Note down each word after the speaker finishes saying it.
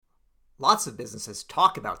Lots of businesses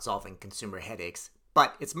talk about solving consumer headaches,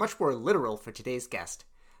 but it's much more literal for today's guest.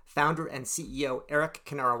 Founder and CEO Eric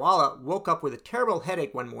Kanarawala woke up with a terrible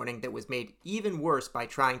headache one morning that was made even worse by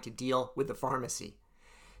trying to deal with the pharmacy.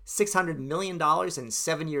 $600 million and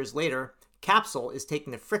 7 years later, Capsule is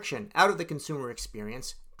taking the friction out of the consumer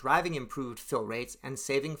experience, driving improved fill rates, and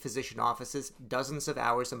saving physician offices dozens of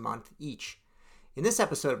hours a month each. In this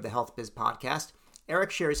episode of the Health Biz Podcast,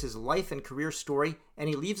 Eric shares his life and career story, and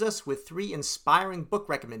he leaves us with 3 inspiring book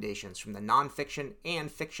recommendations from the nonfiction and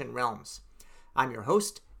fiction realms. I'm your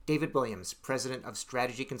host, David Williams, president of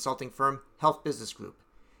strategy consulting firm Health Business Group.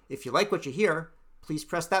 If you like what you hear, please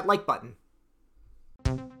press that like button.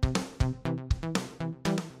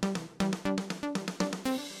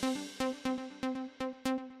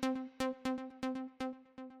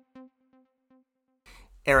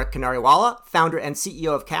 Eric Kanarawala, founder and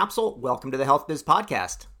CEO of Capsule, welcome to the Health Biz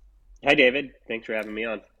Podcast. Hi, David. Thanks for having me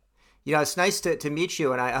on. You know, it's nice to meet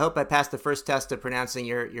you, and I hope I passed the first test of pronouncing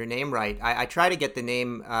your name right. I try to get the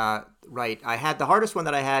name right. The hardest one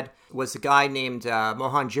that I had was a guy named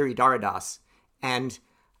Mohan Giridharadas, and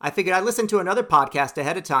I figured I'd listen to another podcast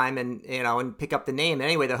ahead of time and pick up the name. And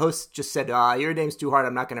anyway, the host just said, "Your name's too hard.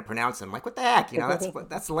 I'm not going to pronounce it." I'm like, "What the heck?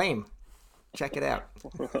 That's lame." Check it out.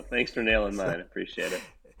 Well, thanks for nailing mine. I appreciate it.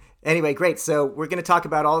 Anyway, great. So we're going to talk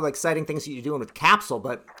about all the exciting things that you're doing with Capsule,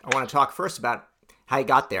 but I want to talk first about how you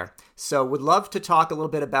got there. So would love to talk a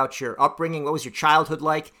little bit about your upbringing. What was your childhood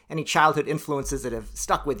like? Any childhood influences that have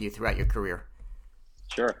stuck with you throughout your career?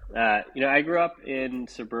 Sure. I grew up in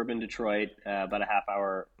suburban Detroit, about a half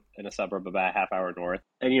hour in a suburb, about a half hour north.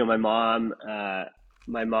 And,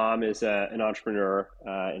 my mom is an entrepreneur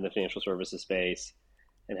in the financial services space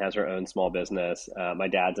and has her own small business. My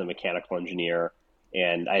dad's a mechanical engineer.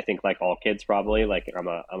 And I think, like all kids, probably, I'm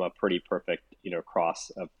a pretty perfect, cross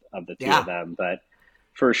of the two of them. But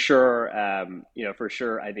for sure,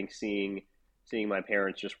 I think seeing my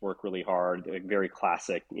parents just work really hard, a very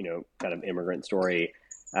classic, kind of immigrant story,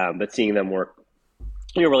 but seeing them work,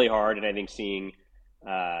 really hard, and I think seeing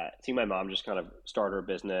my mom just kind of start her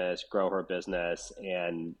business, grow her business,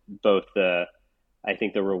 and both the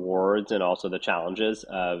rewards and also the challenges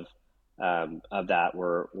of that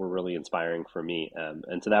were really inspiring for me.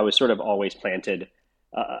 And so that was sort of always planted,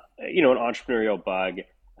 an entrepreneurial bug,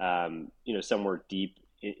 somewhere deep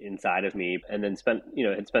inside of me. And then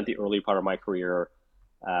had spent the early part of my career,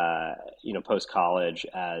 post college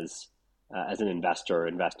as an investor,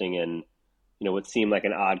 investing in, what seemed like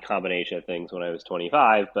an odd combination of things when I was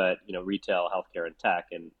 25, but, retail, healthcare, and tech.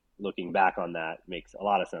 And looking back on that makes a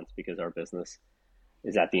lot of sense because our business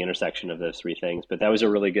is at the intersection of those 3 things. But that was a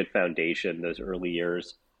really good foundation. Those early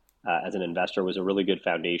years as an investor was a really good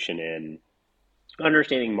foundation in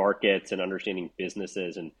understanding markets and understanding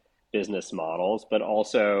businesses and business models. But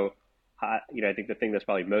also, I think the thing that's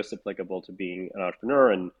probably most applicable to being an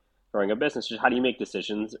entrepreneur and growing a business is how do you make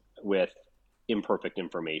decisions with imperfect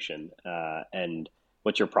information, and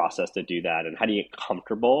what's your process to do that, and how do you get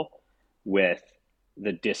comfortable with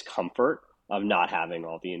the discomfort of not having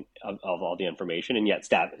all the information, and yet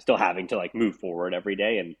still having to move forward every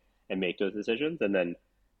day and make those decisions. And then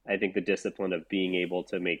I think the discipline of being able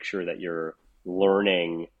to make sure that you're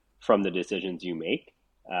learning from the decisions you make,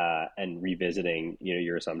 and revisiting,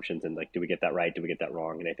 your assumptions and do we get that right? Do we get that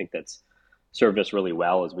wrong? And I think that's served us really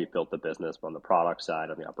well as we've built the business on the product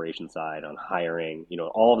side, on the operations side, on hiring,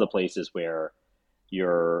 all of the places where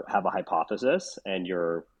have a hypothesis and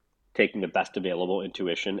you're taking the best available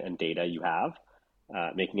intuition and data you have,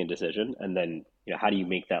 making a decision. And then, how do you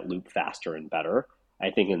make that loop faster and better? I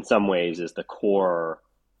think in some ways is the core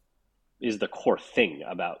thing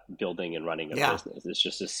about building and running a business. It's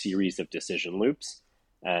just a series of decision loops.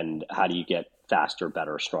 And how do you get faster,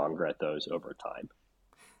 better, stronger at those over time?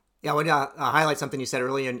 Yeah, I want to highlight something you said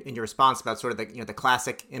earlier in your response about sort of the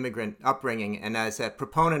classic immigrant upbringing. And as a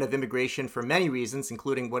proponent of immigration for many reasons,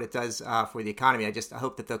 including what it does for the economy, I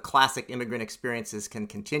hope that the classic immigrant experiences can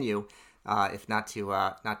continue, if not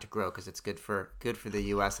to grow, because it's good for the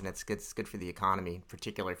U.S. and it's good for the economy,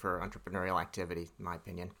 particularly for entrepreneurial activity, in my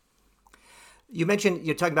opinion. You mentioned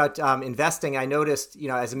you're talking about investing. I noticed,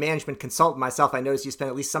 as a management consultant myself, I noticed you spent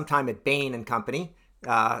at least some time at Bain & Company.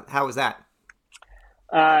 How was that?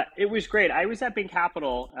 It was great. I was at Bain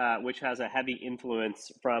Capital, which has a heavy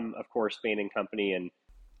influence from, of course, Bain & Company, and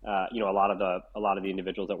a lot of the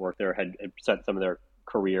individuals that work there had spent some of their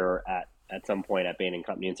career at some point at Bain &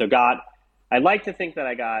 Company, and so I'd like to think that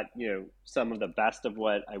I got some of the best of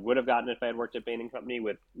what I would have gotten if I had worked at Bain & Company,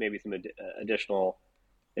 with maybe some additional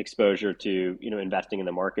exposure to investing in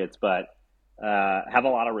the markets, but have a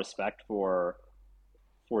lot of respect for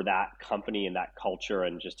for that company and that culture,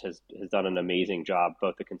 and just has done an amazing job,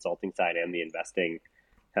 both the consulting side and the investing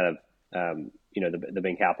kind of, the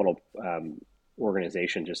Bain Capital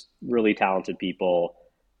organization. Just really talented people,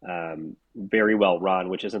 very well run,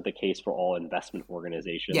 which isn't the case for all investment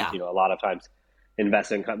organizations. Yeah. A lot of times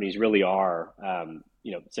investment companies really are,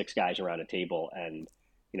 six guys around a table, and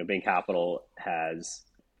Bain Capital has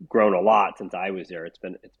grown a lot since I was there. It's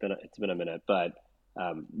been a minute, but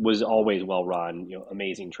was always well run.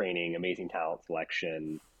 Amazing training, amazing talent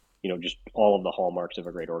selection. Just all of the hallmarks of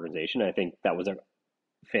a great organization. And I think that was a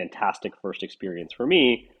fantastic first experience for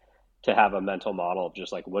me to have a mental model of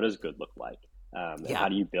just like, what does good look like, and Yeah. how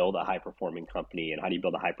do you build a high performing company, and how do you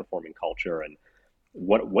build a high performing culture, and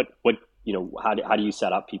what how do you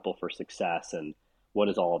set up people for success, and what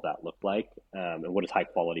does all of that look like, and what does high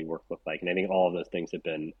quality work look like? And I think all of those things have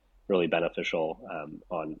been really beneficial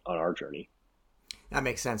on our journey. That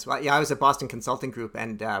makes sense. Well, yeah, I was at Boston Consulting Group,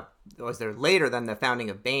 and was there later than the founding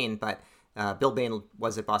of Bain, but Bill Bain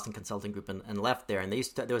was at Boston Consulting Group and left there. And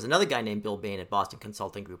there was another guy named Bill Bain at Boston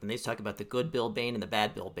Consulting Group, and they used to talk about the good Bill Bain and the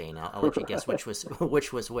bad Bill Bain. I'll let you guess which was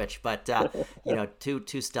which. But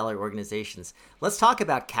two stellar organizations. Let's talk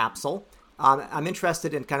about Capsule. I'm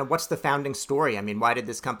interested in kind of what's the founding story. I mean, why did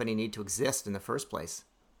this company need to exist in the first place?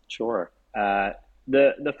 Sure.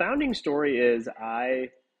 The founding story is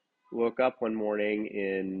I woke up one morning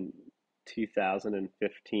in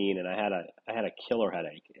 2015, and I had a killer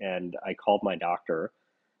headache, and I called my doctor,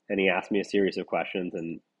 and he asked me a series of questions,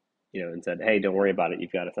 and and said, "Hey, don't worry about it.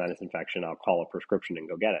 You've got a sinus infection. I'll call a prescription and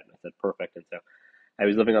go get it." And I said, "Perfect." And so I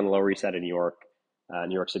was living on the Lower East Side of New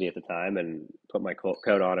York City at the time, and put my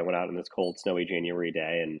coat on. I went out on this cold, snowy January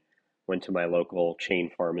day and went to my local chain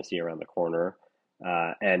pharmacy around the corner.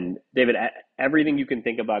 And David, everything you can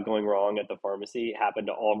think about going wrong at the pharmacy happened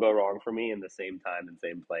to all go wrong for me in the same time and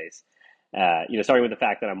same place. Starting with the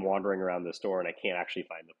fact that I'm wandering around the store and I can't actually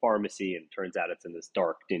find the pharmacy, and it turns out it's in this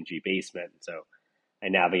dark, dingy basement. So I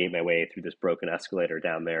navigate my way through this broken escalator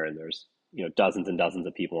down there, and there's dozens and dozens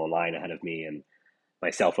of people in line ahead of me, and my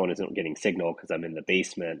cell phone isn't getting signal because I'm in the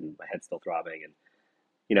basement, and my head's still throbbing,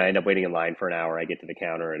 and I end up waiting in line for an hour. I get to the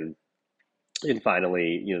counter, and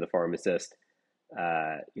finally, the pharmacist,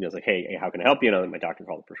 is like, hey, how can I help you? And my doctor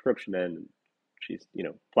called a prescription in. And she's,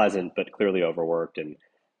 pleasant, but clearly overworked, and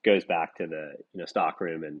goes back to the, stock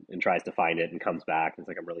room and tries to find it, and comes back. And it's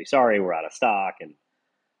like, I'm really sorry, we're out of stock. And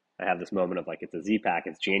I have this moment of like, it's a Z-Pack,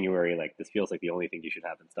 it's January, like this feels like the only thing you should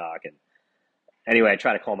have in stock. And anyway, I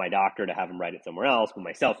try to call my doctor to have him write it somewhere else, but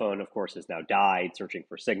my cell phone, of course, has now died searching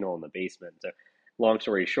for signal in the basement. So long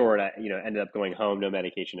story short, I, ended up going home, no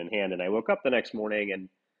medication in hand. And I woke up the next morning, and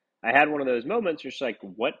I had one of those moments just like,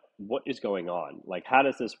 what is going on? Like, how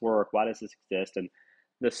does this work? Why does this exist? And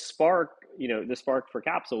the spark for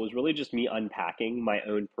Capsule was really just me unpacking my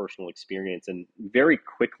own personal experience. And very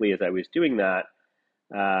quickly, as I was doing that,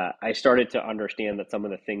 I started to understand that some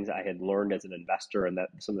of the things I had learned as an investor, and that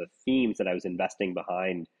some of the themes that I was investing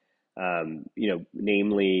behind,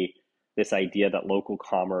 namely this idea that local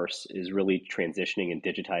commerce is really transitioning and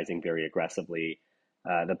digitizing very aggressively,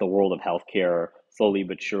 that the world of healthcare slowly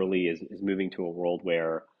but surely is moving to a world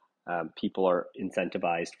where people are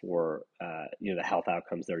incentivized for the health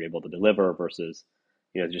outcomes they're able to deliver versus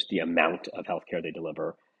just the amount of healthcare they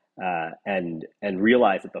deliver, and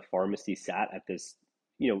realize that the pharmacy sat at this,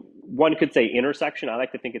 one could say intersection. I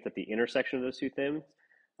like to think it's at the intersection of those two things.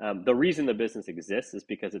 The reason the business exists is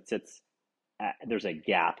because there's a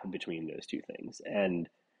gap between those two things, and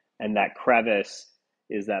that crevice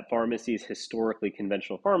is that pharmacies, historically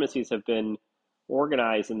conventional pharmacies, have been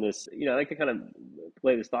organized in this, I like to kind of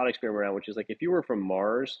play this thought experiment around, which is like, if you were from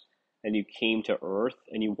Mars and you came to Earth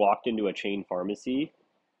and you walked into a chain pharmacy,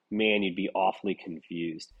 man, you'd be awfully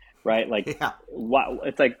confused, right? Like, Yeah.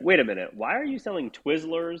 it's like, wait a minute, why are you selling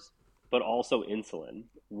Twizzlers but also insulin?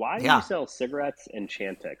 Why do you sell cigarettes and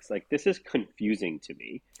Chantix? Like, this is confusing to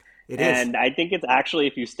me. It is. And I think it's actually,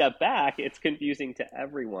 if you step back, it's confusing to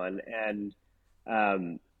everyone. And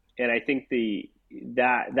I think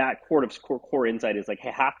that core insight is like,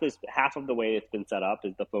 hey, half of the way it's been set up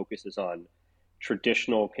is the focus is on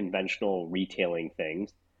traditional conventional retailing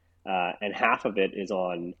things, and half of it is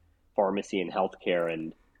on pharmacy and healthcare,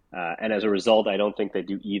 and as a result, I don't think they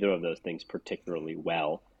do either of those things particularly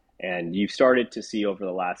well. And you've started to see over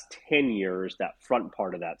the last 10 years that front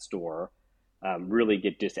part of that store really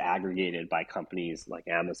get disaggregated by companies like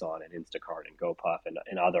Amazon and Instacart and GoPuff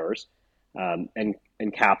and others.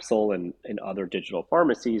 And Capsule and other digital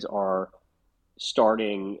pharmacies are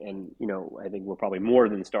starting, and I think we're probably more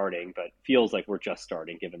than starting, but feels like we're just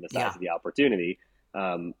starting given the size of the opportunity.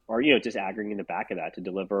 Are just aggregating the back of that to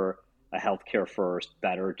deliver a healthcare first,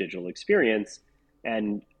 better digital experience.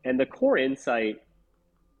 And the core insight,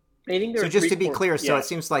 I think there So are just three to be core, clear, so yeah. it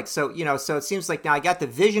seems like so it seems like now I got the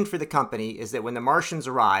vision for the company is that when the Martians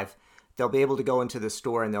arrive, they'll be able to go into the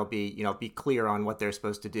store and they'll be be clear on what they're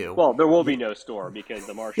supposed to do. Well, there will You, be no store because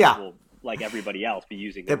the Martians yeah, will, like everybody else, be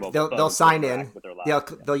using their they'll, mobile they'll phones to sign interact in. with their lives.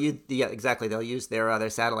 Yeah. They'll use exactly. They'll use their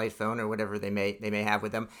satellite phone or whatever they may have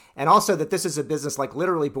with them, and also that this is a business like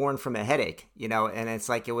literally born from a headache, and it's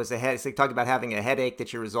like it was a head. It's like talking about having a headache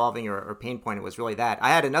that you're resolving or pain point. It was really that. I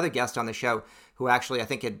had another guest on the show who actually I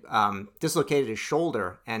think had dislocated his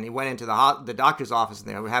shoulder, and he went into the doctor's office and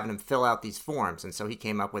they were having him fill out these forms, and so he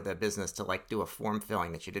came up with a business to like do a form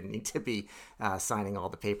filling that you didn't need to be signing all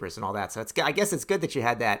the papers and all that. So I guess it's good that you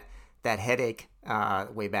had that headache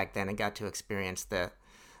way back then and got to experience the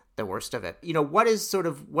worst of it. What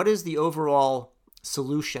is the overall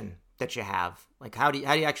solution that you have? Like how do you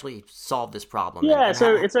actually solve this problem? Yeah, And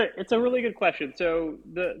so how, it's a really good question. So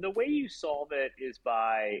the way you solve it is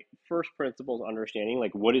by first principles understanding,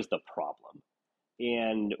 like, what is the problem?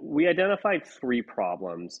 And we identified three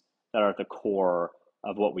problems that are at the core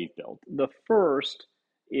of what we've built.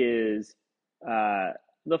 Is uh,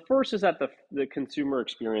 the first is that the consumer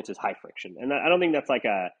experience is high friction, and I don't think that's like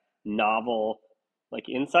a novel like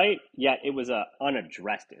insight. Yet it was a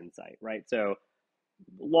unaddressed insight, right? So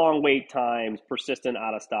long wait times, persistent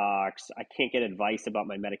out of stocks. I can't get advice about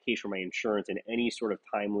my medication or my insurance in any sort of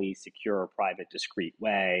timely, secure, private, discreet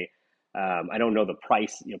way. I don't know the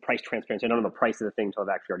price, price transparency. I don't know the price of the thing until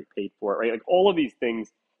I've actually already paid for it, right? Like all of these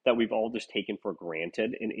things that we've all just taken for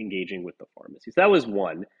granted in engaging with the pharmacy. So that was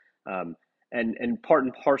one. Um, and part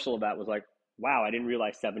and parcel of that was like, wow, I didn't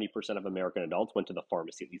realize 70% of American adults went to the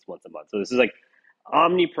pharmacy at least once a month. So this is like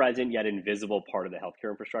omnipresent yet invisible part of the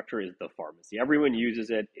healthcare infrastructure is the pharmacy. Everyone uses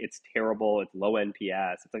it. It's terrible. It's low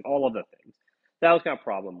NPS. It's like all of the things. That was kind of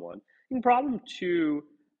problem one. And problem two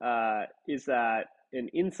is that an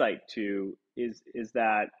insight two is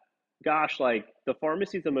that gosh, like the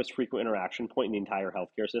pharmacy is the most frequent interaction point in the entire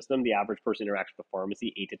healthcare system. The average person interacts with the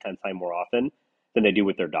pharmacy 8 to 10 times more often than they do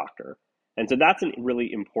with their doctor, and so that's a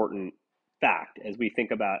really important fact as we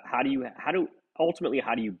think about how do you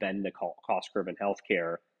bend the cost curve in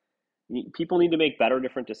healthcare. People need to make better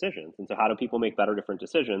different decisions, and so how do people make better different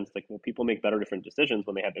decisions? Like, well, people make better different decisions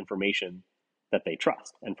when they have information that they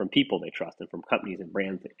trust, and from people they trust, and from companies and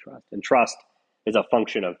brands they trust, and trust is a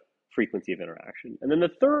function of frequency of interaction. And then the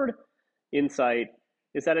third insight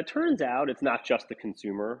is that it turns out it's not just the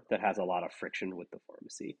consumer that has a lot of friction with the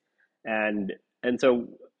pharmacy. And and so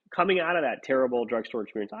coming out of that terrible drugstore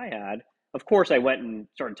experience I had, of course I went and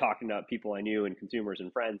started talking to people I knew and consumers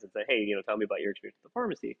and friends and said, hey, tell me about your experience with the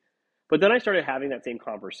pharmacy. But then I started having that same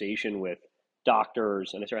conversation with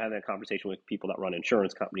doctors, and I started having that conversation with people that run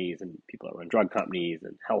insurance companies and people that run drug companies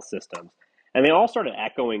and health systems. And they all started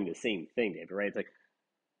echoing the same thing, David, right? It's like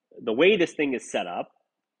the way this thing is set up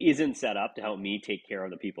isn't set up to help me take care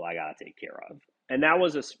of the people I gotta take care of. And that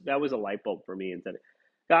was a light bulb for me, and said,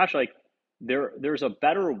 gosh, like there's a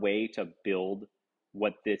better way to build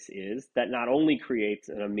what this is that not only creates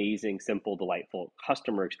an amazing, simple, delightful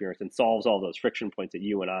customer experience and solves all those friction points that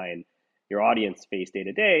you and I and your audience face day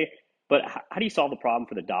to day, but how do you solve the problem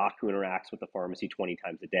for the doc who interacts with the pharmacy 20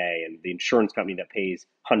 times a day, and the insurance company that pays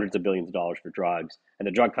hundreds of billions of dollars for drugs, and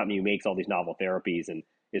the drug company who makes all these novel therapies and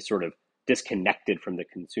is sort of disconnected from the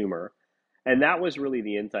consumer? And that was really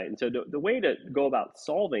the insight. And so the way to go about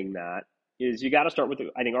solving that is you got to start with,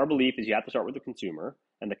 I think our belief is you have to start with the consumer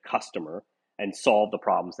and the customer and solve the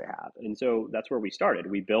problems they have. And so that's where we started.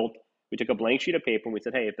 We took a blank sheet of paper and we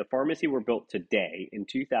said, hey, if the pharmacy were built today in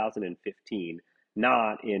 2015,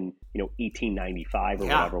 not in 1895 or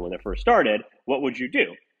yeah. whatever when it first started, what would you do?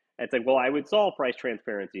 And it's like, well, I would solve price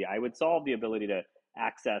transparency. I would solve the ability to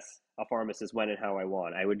access a pharmacist when and how I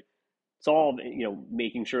want. I would solve,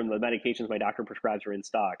 making sure the medications my doctor prescribes are in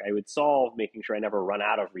stock. I would solve making sure I never run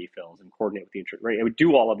out of refills and coordinate with the insurance. Right? I would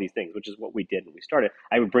do all of these things, which is what we did when we started.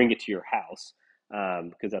 I would bring it to your house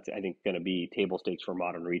because that's, I think, going to be table stakes for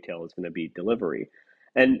modern retail is going to be delivery.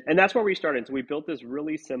 And that's where we started. So we built this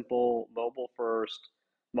really simple mobile first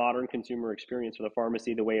modern consumer experience for the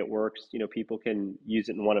pharmacy. The way it works, people can use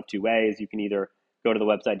it in one of two ways. You can either go to the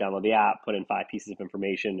website, download the app, put in 5 pieces of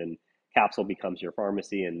information, and Capsule becomes your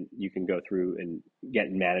pharmacy, and you can go through and get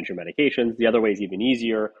and manage your medications. The other way is even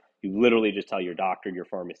easier. You literally just tell your doctor your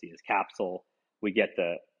pharmacy is Capsule. We get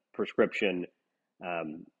the prescription.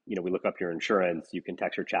 We look up your insurance. You can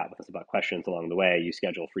text or chat with us about questions along the way. You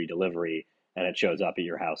schedule free delivery, and it shows up at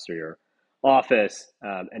your house or your office.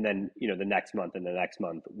 And then, the next month and the next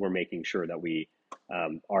month, we're making sure that we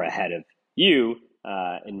are ahead of you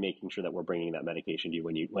and making sure that we're bringing that medication to you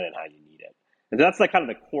when and how you need it. And so that's like kind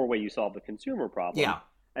of the core way you solve the consumer problem. Yeah.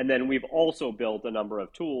 And then we've also built a number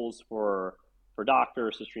of tools for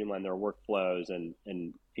doctors to streamline their workflows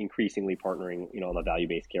and increasingly partnering, on the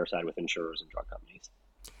value-based care side with insurers and drug companies.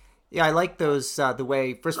 Yeah, I like those. The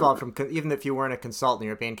way, first of all, even if you weren't a consultant,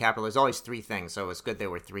 you're a Bain Capital. There's always three things, so it's good there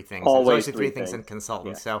were three things. Always there's always three three things things. in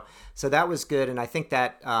consultants. Yeah. So that was good, and I think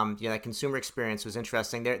that that consumer experience was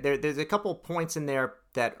interesting. There's a couple points in there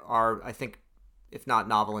that are, I think, if not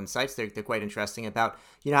novel insights, they're quite interesting about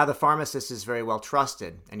how the pharmacist is very well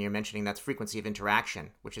trusted, and you're mentioning that's frequency of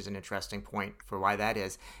interaction, which is an interesting point for why that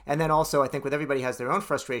is. And then also, I think with everybody has their own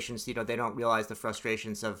frustrations, they don't realize the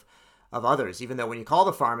frustrations of others, even though when you call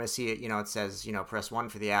the pharmacy, it says, press 1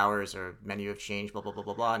 for the hours or menu have changed, blah, blah, blah,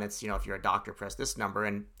 blah, blah. And it's, if you're a doctor, press this number.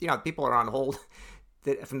 And, people are on hold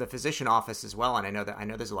from the physician office as well. And I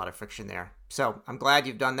know there's a lot of friction there. So I'm glad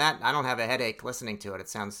you've done that. I don't have a headache listening to it. It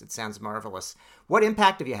sounds marvelous. What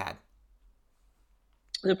impact have you had?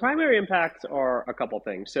 The primary impacts are a couple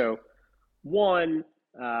things. So one,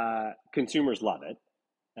 consumers love it.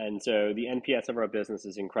 And so the NPS of our business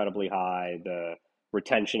is incredibly high. The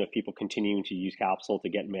retention of people continuing to use Capsule to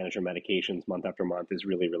get manager medications month after month is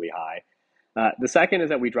really, really high. The second is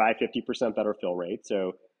that we drive 50% better fill rate.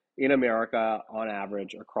 So in America, on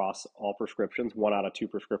average, across all prescriptions, 1 out of 2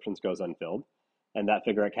 prescriptions goes unfilled. And that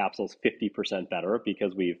figure at Capsule is 50% better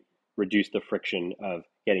because we've reduced the friction of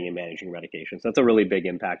getting and managing medications. So that's a really big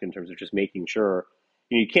impact in terms of just making sure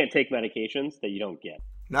you can't take medications that you don't get.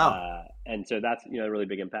 No. And so that's a really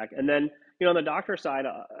big impact. And then on the doctor side,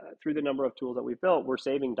 through the number of tools that we've built, we're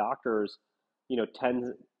saving doctors tens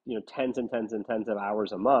and tens of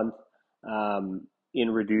hours a month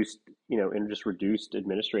in just reduced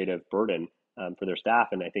administrative burden for their staff.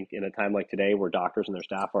 And I think in a time like today, where doctors and their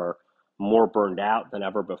staff are more burned out than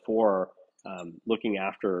ever before, looking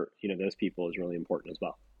after those people is really important as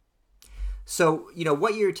well. So,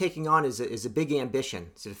 what you're taking on is a big ambition.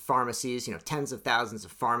 So pharmacies, tens of thousands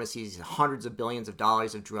of pharmacies, hundreds of billions of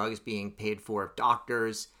dollars of drugs being paid for,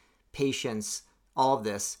 doctors, patients, all of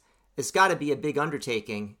this. It's got to be a big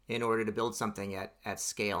undertaking in order to build something at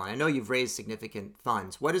scale. And I know you've raised significant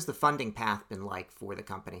funds. What has the funding path been like for the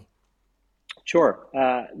company? Sure.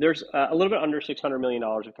 There's a little bit under $600 million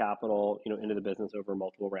of capital, into the business over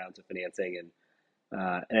multiple rounds of financing.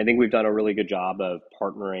 And I think we've done a really good job of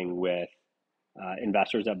partnering with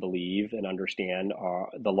investors that believe and understand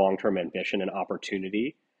the long-term ambition and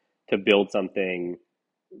opportunity to build something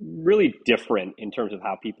really different in terms of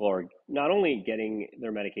how people are not only getting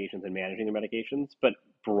their medications and managing their medications, but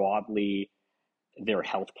broadly their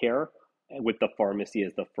healthcare, with the pharmacy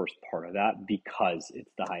as the first part of that because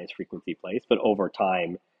it's the highest frequency place. But over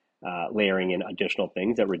time, layering in additional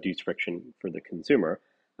things that reduce friction for the consumer.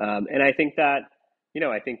 And I think that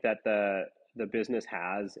the business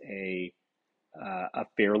has a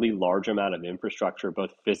fairly large amount of infrastructure,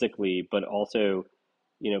 both physically, but also,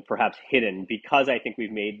 perhaps hidden, because I think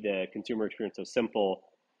we've made the consumer experience so simple.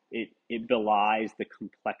 It belies the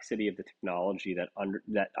complexity of the technology that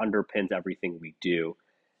underpins everything we do.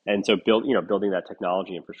 And so building that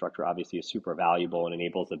technology infrastructure obviously is super valuable and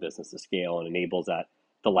enables the business to scale and enables that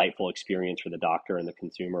delightful experience for the doctor and the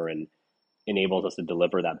consumer, and enables us to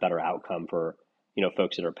deliver that better outcome for,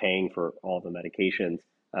 folks that are paying for all the medications.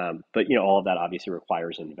 But all of that obviously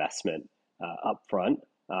requires investment upfront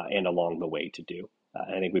and along the way to do.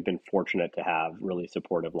 I think we've been fortunate to have really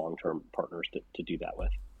supportive long-term partners to do that with.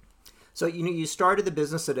 So, you started the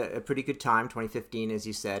business at a pretty good time, 2015, as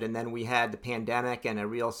you said, and then we had the pandemic and a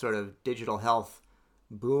real sort of digital health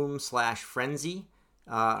boom / frenzy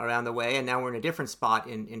around the way, and now we're in a different spot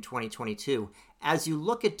in 2022. As you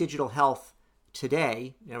look at digital health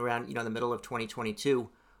today, around the middle of 2022,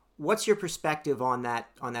 what's your perspective on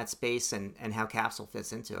that space and how Capsule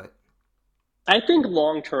fits into it? I think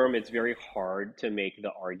long term, it's very hard to make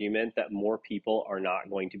the argument that more people are not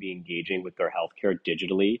going to be engaging with their healthcare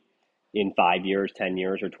digitally in 5 years, 10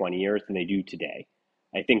 years, or 20 years than they do today.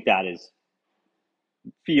 I think that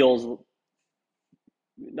feels,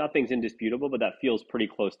 nothing's indisputable, but that feels pretty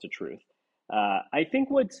close to truth. I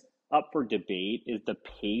think what's up for debate is the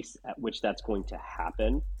pace at which that's going to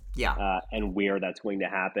happen. Yeah. And where that's going to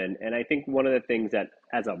happen. And I think one of the things that,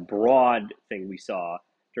 as a broad thing we saw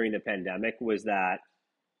during the pandemic, was that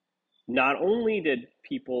not only did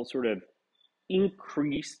people sort of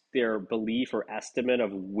increase their belief or estimate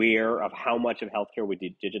of how much of healthcare would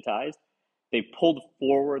be digitized, they pulled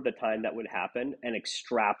forward the time that would happen and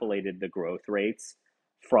extrapolated the growth rates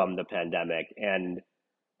from the pandemic. And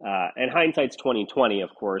And hindsight's 2020,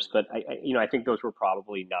 of course, but I think those were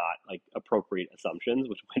probably not like appropriate assumptions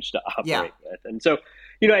with which to Yeah. operate with. And so,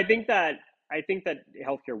 I think that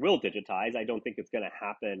healthcare will digitize. I don't think it's going to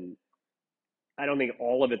happen. I don't think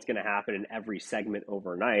all of it's going to happen in every segment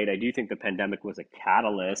overnight. I do think the pandemic was a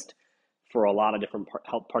catalyst for a lot of different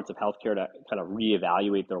parts of healthcare to kind of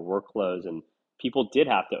reevaluate their workflows, and people did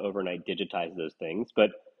have to overnight digitize those things.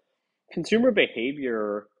 But consumer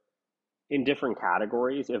behavior in different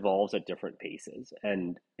categories evolves at different paces,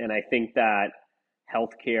 and I think that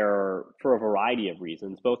healthcare, for a variety of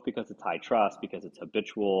reasons, both because it's high trust, because it's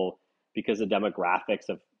habitual, because the demographics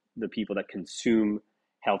of the people that consume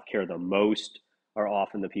healthcare the most are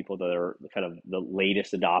often the people that are kind of the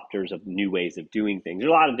latest adopters of new ways of doing things. There's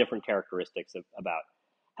a lot of different characteristics about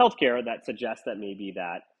healthcare that suggest that maybe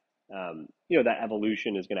that that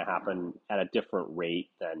evolution is going to happen at a different rate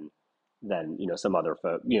than some other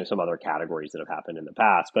some other categories that have happened in the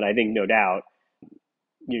past. But I think no doubt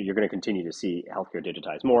you're going to continue to see healthcare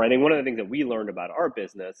digitize more. I think one of the things that we learned about our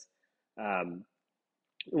business, one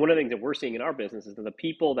of the things that we're seeing in our business is that the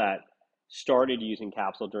people that started using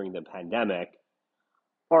Capsule during the pandemic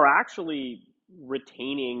are actually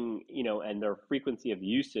retaining, and their frequency of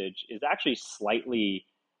usage is actually slightly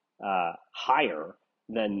higher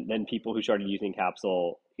than people who started using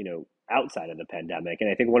Capsule, outside of the pandemic. And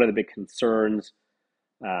I think one of the big concerns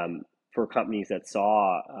for companies that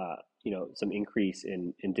saw, some increase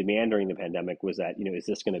in demand during the pandemic was that, is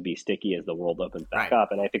this going to be sticky as the world opens back up?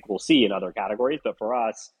 And I think we'll see in other categories. But for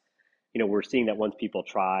us, we're seeing that once people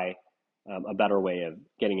try a better way of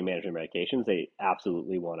getting and managing medications, they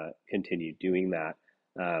absolutely want to continue doing that.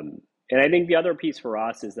 And I think the other piece for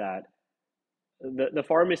us is that the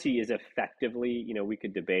pharmacy is effectively, we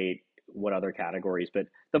could debate what other categories, but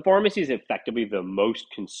the pharmacy is effectively the most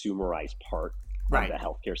consumerized part of the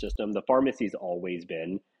healthcare system. The pharmacy's always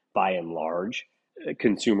been, by and large,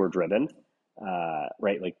 consumer driven,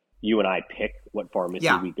 right? Like you and I pick what pharmacy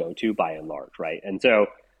we go to by and large, right? And so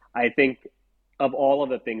I think of all of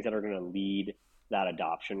the things that are going to lead that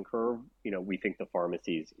adoption curve, we think the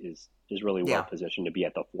pharmacy is really well positioned to be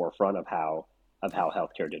at the forefront of how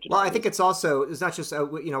healthcare digitizes. Well, I think it's not just,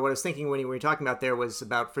 what I was thinking when you were talking about there was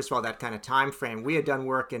about, first of all, that kind of time frame. We had done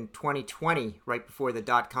work in 2020, right before the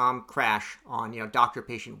 .com crash on,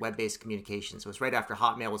 doctor-patient web-based communications. It was right after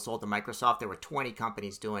Hotmail was sold to Microsoft. There were 20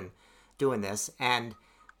 companies doing this. And,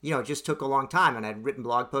 it just took a long time. And I'd written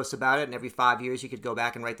blog posts about it. And every 5 years, you could go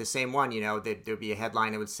back and write the same one. There'd be a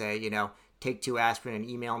headline that would say, take 2 aspirin and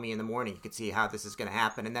email me in the morning. You could see how this is going to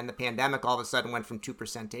happen. And then the pandemic all of a sudden went from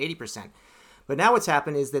 2% to 80%. But now what's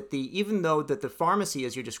happened is that even though that the pharmacy,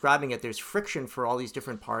 as you're describing it, there's friction for all these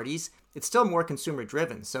different parties, it's still more consumer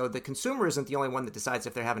driven. So the consumer isn't the only one that decides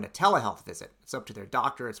if they're having a telehealth visit. It's up to their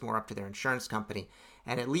doctor. It's more up to their insurance company.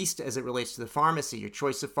 And at least as it relates to the pharmacy, your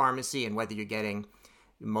choice of pharmacy and whether you're getting,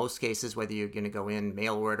 in most cases, whether you're going to go in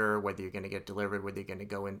mail order, whether you're going to get delivered, whether you're going to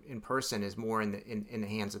go in person is more in the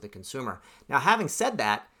hands of the consumer. Now, having said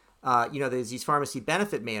that, there's these pharmacy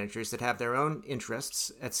benefit managers that have their own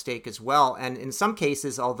interests at stake as well. And in some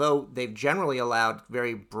cases, although they've generally allowed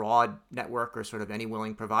very broad network or sort of any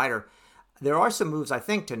willing provider, there are some moves, I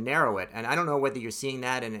think, to narrow it. And I don't know whether you're seeing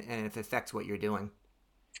that and if it affects what you're doing.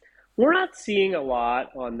 We're not seeing a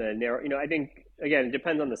lot on the narrow. I think, again, it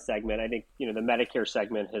depends on the segment. I think, the Medicare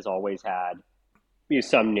segment has always had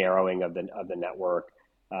some narrowing of the network.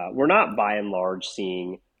 We're not, by and large,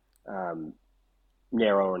 seeing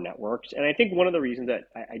narrower networks. And I think one of the reasons that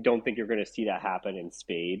I don't think you're going to see that happen in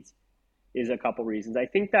spades is a couple reasons. I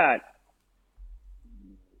think that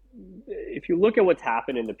if you look at what's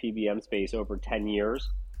happened in the PBM space over 10 years,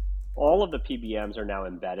 all of the PBMs are now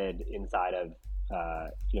embedded inside of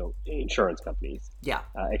insurance companies.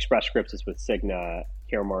 Express Scripts is with Cigna,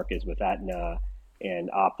 Caremark is with Aetna, and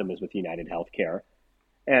Optum is with United Healthcare.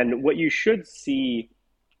 And what you should see,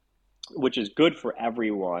 which is good for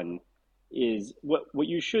everyone, is what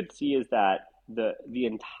you should see is that the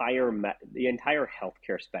entire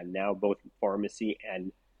healthcare spend now, both pharmacy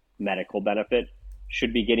and medical benefit,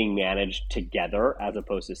 should be getting managed together as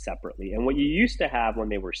opposed to separately. And what you used to have when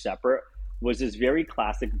they were separate was this very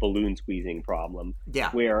classic balloon squeezing problem,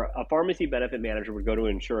 where a pharmacy benefit manager would go to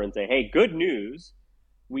an insurer and say, "Hey, good news,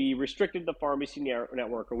 we restricted the pharmacy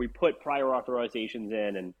network, or we put prior authorizations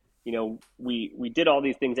in, and we did all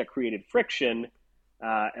these things that created friction."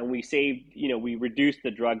 And we saved, we reduced the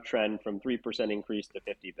drug trend from 3% increase to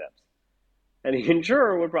 50 bips. And the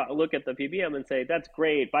insurer would look at the PBM and say, "That's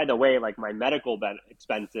great. By the way, like my medical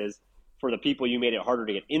expenses for the people you made it harder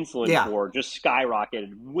to get insulin for just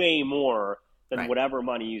skyrocketed way more than whatever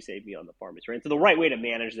money you saved me on the pharmacy." Right? So the right way to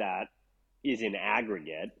manage that is in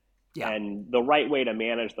aggregate. Yeah. And the right way to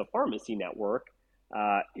manage the pharmacy network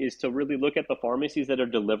is to really look at the pharmacies that are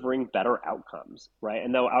delivering better outcomes, right?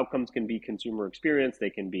 And though outcomes can be consumer experience, they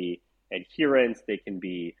can be adherence, they can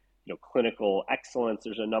be clinical excellence.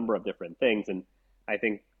 There's a number of different things, and I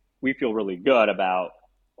think we feel really good about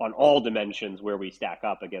on all dimensions where we stack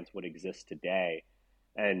up against what exists today.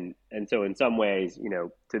 And so in some ways,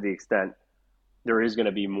 to the extent there is going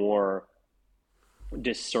to be more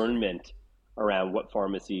discernment around what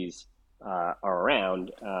pharmacies are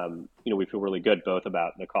around, we feel really good both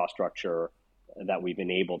about the cost structure that we've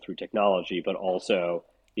enabled through technology, but also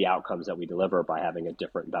the outcomes that we deliver by having a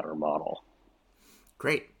different, better model.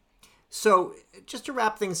 Great. So just to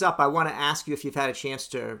wrap things up, I want to ask you if you've had a chance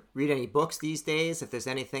to read any books these days, if there's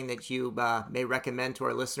anything that you may recommend to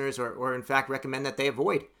our listeners or in fact recommend that they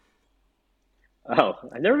avoid. Oh,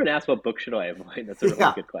 I've never been asked what book should I avoid. That's a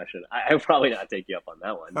really good question. I'll probably not take you up on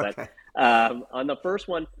that one. Okay. But on the first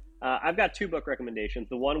one, I've got 2 book recommendations.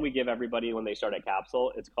 The one we give everybody when they start at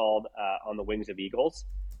Capsule, it's called On the Wings of Eagles.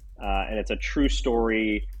 And it's a true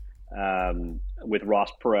story with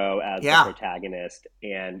Ross Perot as the protagonist.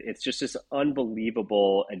 And it's just this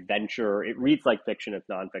unbelievable adventure. It reads like fiction, it's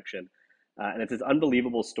nonfiction. And it's this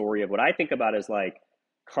unbelievable story of what I think about as like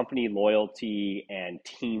company loyalty and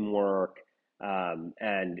teamwork.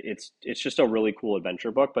 And it's just a really cool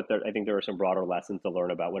adventure book, but I think there are some broader lessons to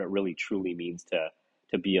learn about what it really truly means to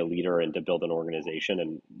be a leader and to build an organization,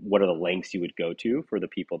 and what are the lengths you would go to for the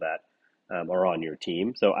people that are on your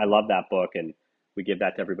team. So I love that book, and we give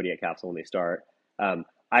that to everybody at Capsule when they start.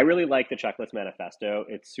 I really like the Checklist Manifesto.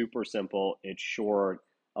 It's super simple. It's short.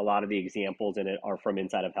 A lot of the examples in it are from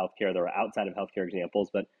inside of healthcare. There are outside of healthcare examples,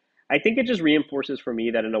 but I think it just reinforces for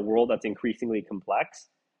me that in a world that's increasingly complex,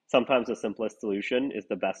 sometimes the simplest solution is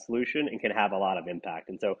the best solution and can have a lot of impact.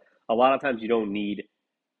 And so a lot of times you don't need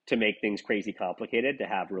to make things crazy complicated to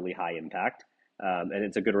have really high impact. And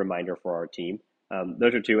it's a good reminder for our team.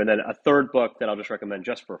 Those are 2. And then a third book that I'll just recommend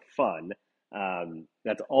just for fun,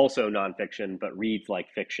 that's also nonfiction, but reads like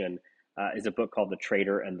fiction, is a book called The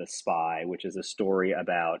Traitor and the Spy, which is a story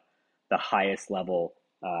about the highest level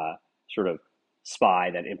sort of spy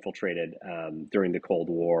that infiltrated during the Cold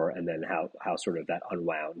War, and then how sort of that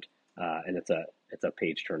unwound. And it's a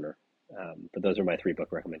page turner. But those are my 3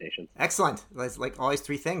 book recommendations. Excellent. It's like always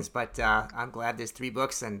 3 things, but I'm glad there's 3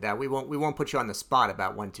 books, and we won't put you on the spot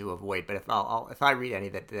about one to avoid. But if I read any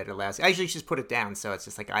that allows, I usually just put it down, so it's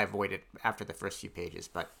just like I avoid it after the first few pages.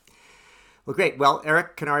 But well, great. Well,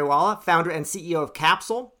 Eric Kanariwala, founder and CEO of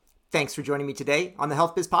Capsule, thanks for joining me today on the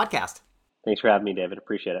Health Biz Podcast. Thanks for having me, David.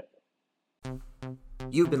 Appreciate it.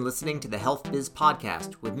 You've been listening to the Health Biz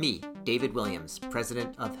Podcast with me, David Williams,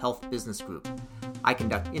 president of Health Business Group. I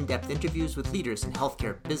conduct in-depth interviews with leaders in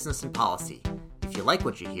healthcare business and policy. If you like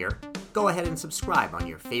what you hear, go ahead and subscribe on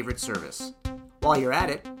your favorite service. While you're at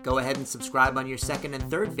it, go ahead and subscribe on your second and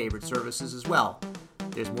third favorite services as well.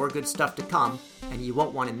 There's more good stuff to come, and you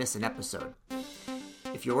won't want to miss an episode.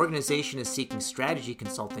 If your organization is seeking strategy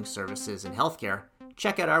consulting services in healthcare,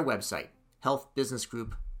 check out our website,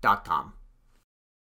 healthbusinessgroup.com.